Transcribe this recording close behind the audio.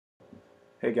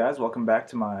Hey guys, welcome back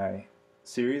to my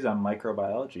series on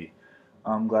microbiology.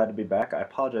 I'm glad to be back. I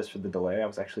apologize for the delay. I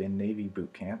was actually in Navy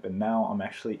boot camp, and now I'm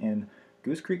actually in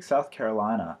Goose Creek, South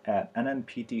Carolina at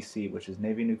NNPTC, which is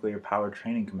Navy Nuclear Power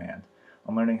Training Command.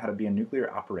 I'm learning how to be a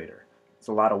nuclear operator. It's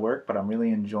a lot of work, but I'm really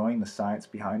enjoying the science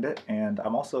behind it, and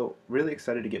I'm also really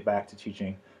excited to get back to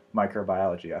teaching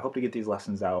microbiology. I hope to get these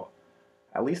lessons out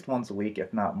at least once a week,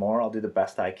 if not more. I'll do the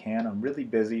best I can. I'm really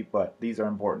busy, but these are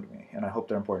important to me, and I hope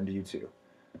they're important to you too.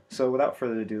 So without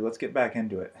further ado, let's get back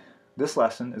into it. This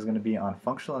lesson is going to be on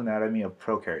functional anatomy of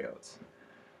prokaryotes.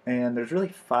 And there's really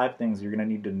 5 things you're going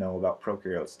to need to know about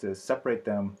prokaryotes to separate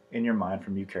them in your mind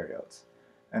from eukaryotes.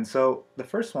 And so the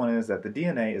first one is that the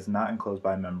DNA is not enclosed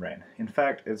by a membrane. In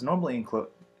fact, it's normally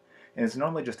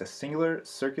just a singular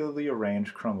circularly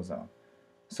arranged chromosome.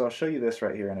 So I'll show you this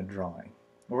right here in a drawing.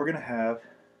 What we're going to have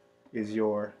is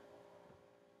your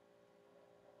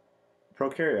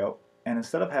prokaryote, and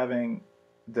instead of having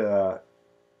the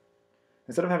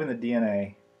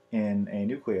DNA in a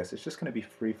nucleus, it's just going to be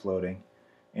free floating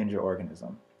in your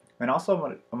organism. And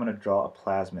also I'm going to draw a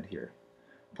plasmid here.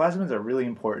 Plasmids are really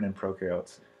important in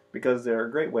prokaryotes because they're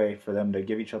a great way for them to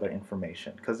give each other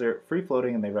information because they're free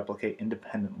floating and they replicate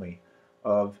independently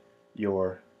of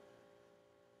your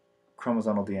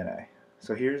chromosomal DNA.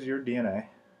 So here's your DNA.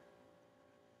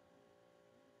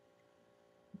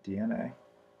 I'm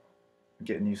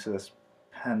getting used to this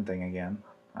pen thing again.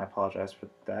 I apologize for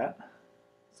that.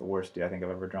 It's the worst D I think I've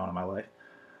ever drawn in my life.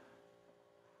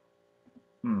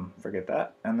 Forget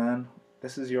that. And then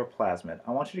this is your plasmid.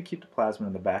 I want you to keep the plasmid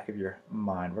in the back of your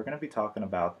mind. We're going to be talking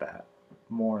about that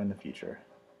more in the future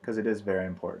because it is very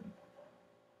important.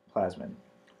 Plasmid.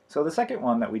 So the second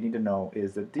one that we need to know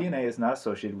is that DNA is not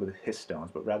associated with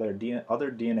histones, but rather other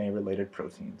DNA-related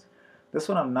proteins. This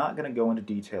one I'm not going to go into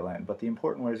detail in, but the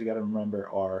important words you got to remember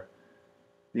are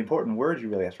the important word you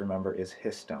really have to remember is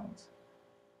histones.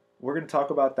 We're going to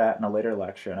talk about that in a later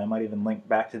lecture, and I might even link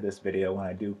back to this video when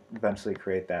I do eventually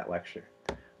create that lecture.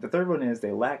 The third one is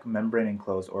they lack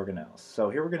membrane-enclosed organelles. So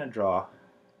here we're going to draw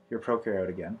your prokaryote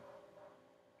again.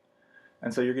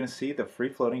 And so you're going to see the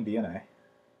free-floating DNA.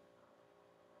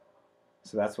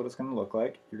 So that's what it's going to look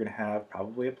like. You're going to have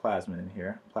probably a plasmid in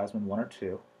here, plasmid 1 or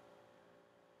 2.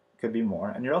 Could be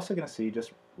more. And you're also going to see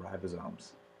just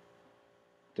ribosomes.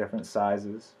 Different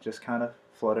sizes, just kind of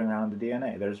floating around in the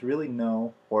DNA. There's really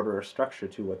no order or structure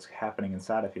to what's happening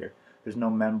inside of here. There's no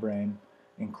membrane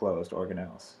enclosed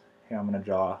organelles. Here I'm going to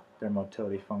draw their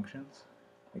motility functions,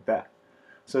 like that.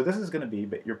 So this is going to be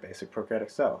your basic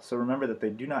prokaryotic cell. So remember that they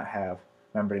do not have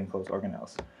membrane enclosed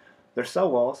organelles. Their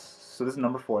cell walls, so this is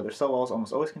number 4, their cell walls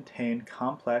almost always contain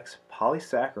complex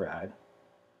polysaccharide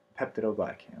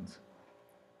peptidoglycans.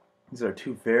 These are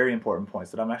 2 very important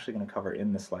points that I'm actually going to cover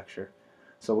in this lecture.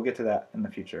 So we'll get to that in the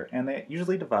future. And they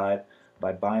usually divide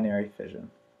by binary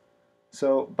fission.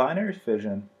 So binary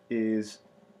fission is,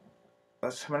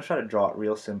 I'm going to try to draw it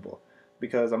real simple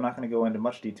because I'm not going to go into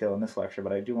much detail in this lecture,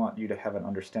 but I do want you to have an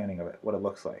understanding of it, what it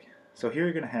looks like. So here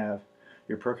you're going to have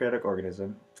your prokaryotic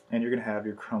organism, and you're going to have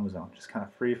your chromosome just kind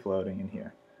of free floating in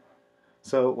here.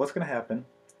 So what's going to happen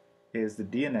is the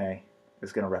DNA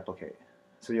is going to replicate.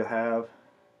 So you'll have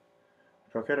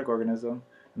a prokaryotic organism,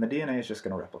 and the DNA is just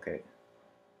going to replicate.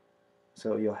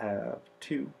 So you'll have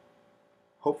 2,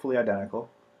 hopefully identical,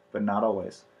 but not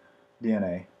always,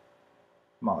 DNA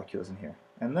molecules in here.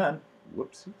 And then,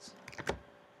 whoopsies,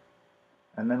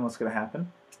 and then what's going to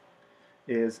happen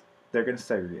is they're going to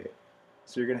segregate.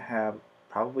 So you're going to have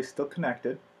probably still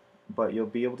connected, but you'll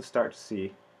be able to start to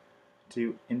see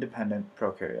 2 independent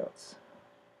prokaryotes,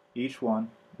 each one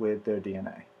with their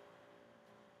DNA.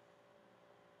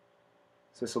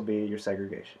 So this will be your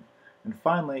segregation. And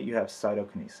finally, you have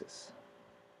cytokinesis.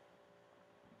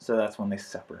 So that's when they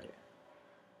separate.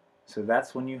 So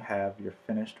that's when you have your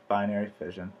finished binary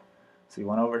fission. See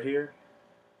one over here,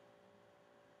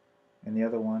 and the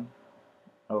other one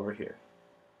over here.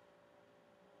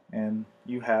 And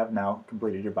you have now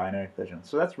completed your binary fission.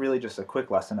 So that's really just a quick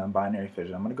lesson on binary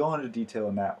fission. I'm going to go into detail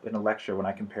in that in a lecture when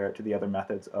I compare it to the other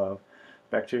methods of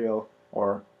bacterial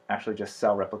or actually just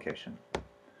cell replication.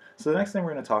 So the next thing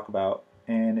we're going to talk about,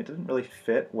 and it doesn't really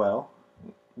fit well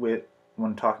with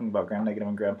when talking about gram-negative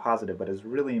and gram-positive, but it's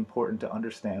really important to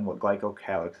understand what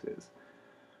glycocalyx is.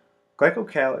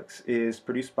 Glycocalyx is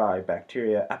produced by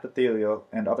bacteria, epithelial,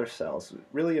 and other cells.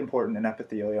 Really important in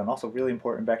epithelial and also really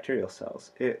important in bacterial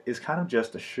cells. It is kind of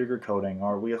just a sugar coating,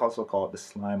 or we also call it the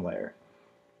slime layer.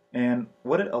 And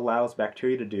what it allows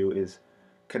bacteria to do is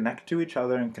connect to each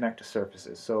other and connect to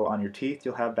surfaces. So on your teeth,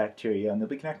 you'll have bacteria, and they'll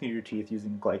be connecting to your teeth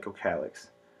using glycocalyx.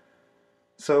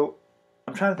 So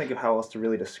I'm trying to think of how else to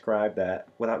really describe that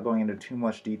without going into too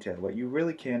much detail, but you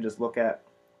really can just look at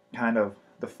kind of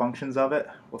the functions of it.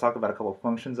 We'll talk about a couple of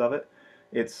functions of it.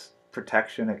 It's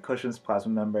protection, it cushions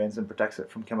plasma membranes and protects it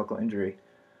from chemical injury.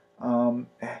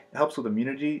 It helps with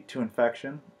immunity to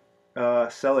infection.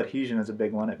 Cell adhesion is a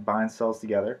big one, it binds cells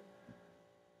together.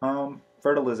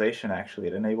 Fertilization, actually,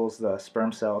 it enables the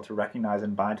sperm cell to recognize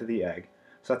and bind to the egg,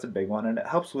 so that's a big one, and it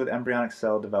helps with embryonic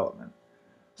cell development.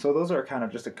 So those are kind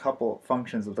of just a couple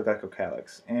functions of the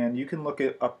glycocalyx, and you can look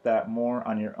up that more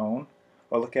on your own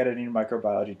or look at it in your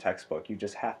microbiology textbook. You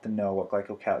just have to know what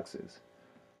glycocalyx is.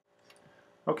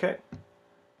 Okay,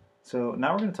 so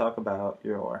now we're going to talk about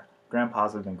your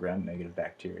gram-positive and gram-negative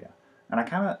bacteria. And I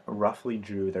kind of roughly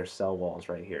drew their cell walls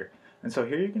right here. And so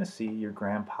here you're going to see your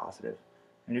gram-positive,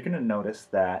 and you're going to notice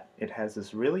that it has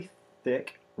this really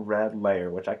thick red layer,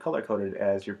 which I color-coded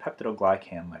as your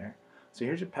peptidoglycan layer. So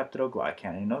here's your peptidoglycan,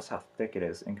 and you notice how thick it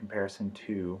is in comparison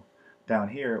to down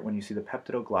here when you see the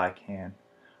peptidoglycan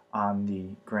on the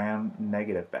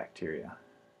gram-negative bacteria.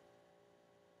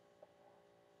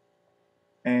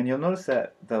 And you'll notice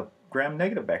that the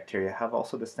gram-negative bacteria have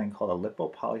also this thing called a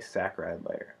lipopolysaccharide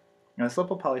layer. Now this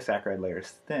lipopolysaccharide layer is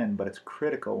thin, but it's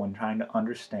critical when trying to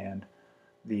understand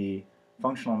the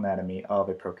functional anatomy of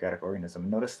a prokaryotic organism.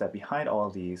 Notice that behind all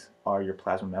of these are your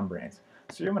plasma membranes.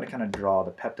 So you're going to kind of draw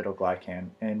the peptidoglycan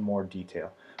in more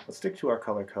detail. Let's stick to our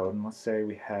color code, and let's say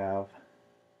we have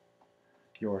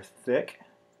your thick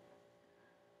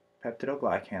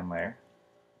peptidoglycan layer,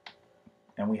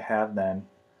 and we have then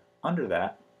under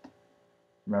that,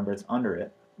 remember it's under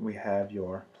it, we have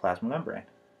your plasma membrane.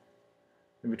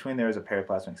 In between there is a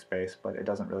periplasmic space, but it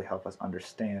doesn't really help us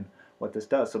understand what this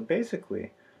does. So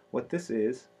basically, what this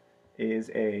is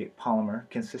a polymer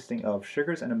consisting of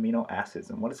sugars and amino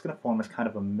acids, and what it's going to form is kind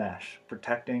of a mesh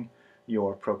protecting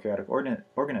your prokaryotic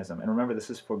organism. And remember, this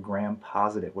is for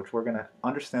gram-positive, which we're going to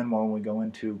understand more when we go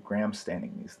into gram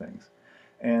staining these things.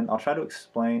 And I'll try to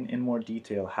explain in more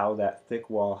detail how that thick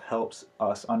wall helps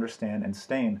us understand and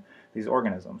stain these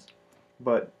organisms.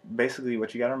 But basically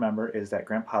what you got to remember is that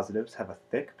gram-positives have a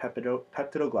thick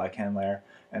peptidoglycan layer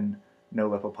and no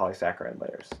lipopolysaccharide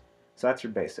layers. So that's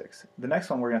your basics. The next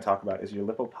one we're going to talk about is your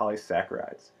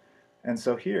lipopolysaccharides. And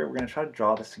so here we're going to try to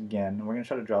draw this again, and we're going to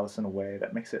try to draw this in a way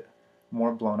that makes it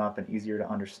more blown up and easier to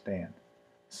understand.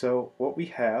 So what we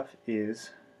have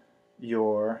is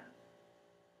we're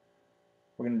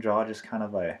going to draw just kind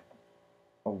of a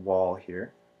wall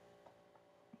here.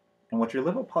 And what your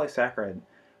lipopolysaccharide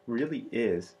really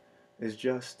is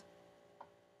just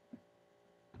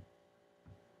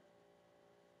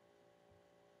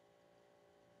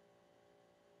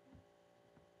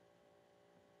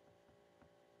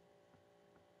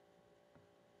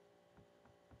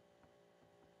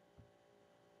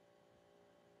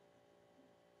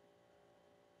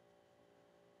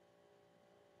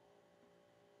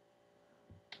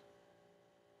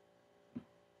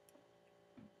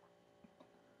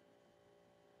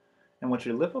and what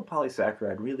your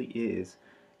lipopolysaccharide really is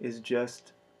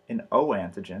just an O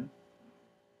antigen,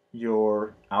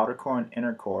 your outer core and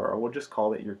inner core, or we'll just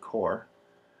call it your core.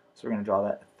 So we're going to draw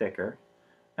that thicker.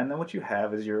 And then what you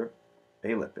have is your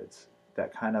alipids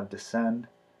that kind of descend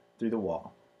through the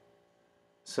wall.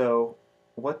 So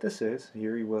what this is,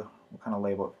 here we'll kind of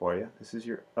label it for you. This is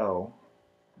your O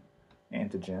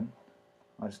antigen.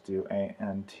 Let's do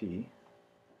ANT. Here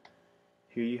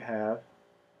you have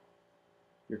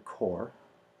your core.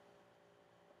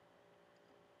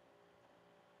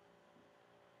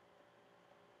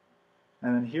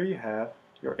 And then here you have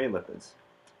your alipids.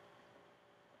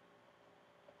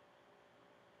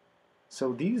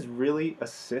 So these really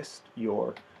assist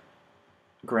your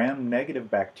gram-negative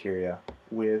bacteria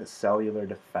with cellular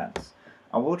defense.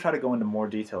 And we'll try to go into more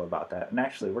detail about that. And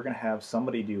actually, we're going to have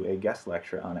somebody do a guest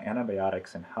lecture on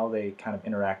antibiotics and how they kind of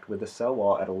interact with the cell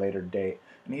wall at a later date.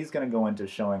 And he's going to go into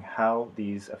showing how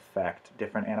these affect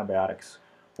different antibiotics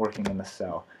working in the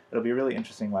cell. It'll be a really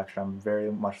interesting lecture. I'm very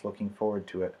much looking forward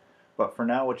to it. But for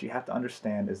now, what you have to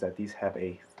understand is that these have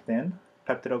a thin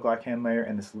peptidoglycan layer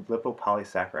and this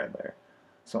lipopolysaccharide layer.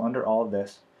 So under all of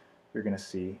this, you're going to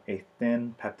see a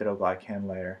thin peptidoglycan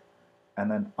layer, and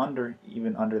then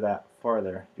even under that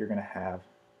farther, you're going to have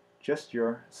just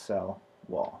your cell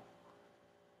wall.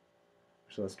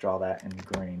 So let's draw that in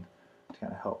green to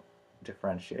kind of help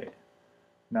differentiate.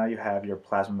 Now you have your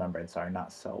plasma membrane, sorry,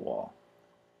 not cell wall.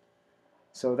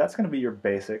 So that's going to be your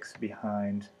basics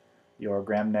behind your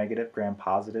gram-negative,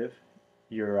 gram-positive,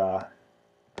 your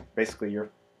basically your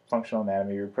functional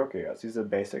anatomy of your prokaryotes. These are the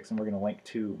basics, and we're going to link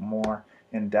to more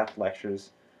in-depth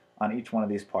lectures on each one of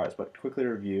these parts. But quickly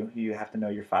review, you have to know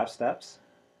your 5 steps,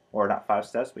 or not 5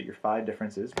 steps, but your 5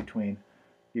 differences between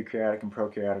eukaryotic and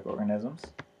prokaryotic organisms.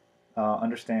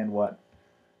 Understand what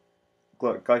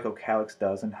glycocalyx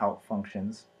does and how it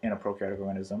functions in a prokaryotic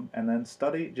organism, and then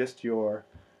study just your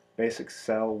basic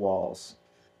cell walls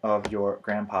of your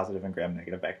gram-positive and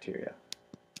gram-negative bacteria.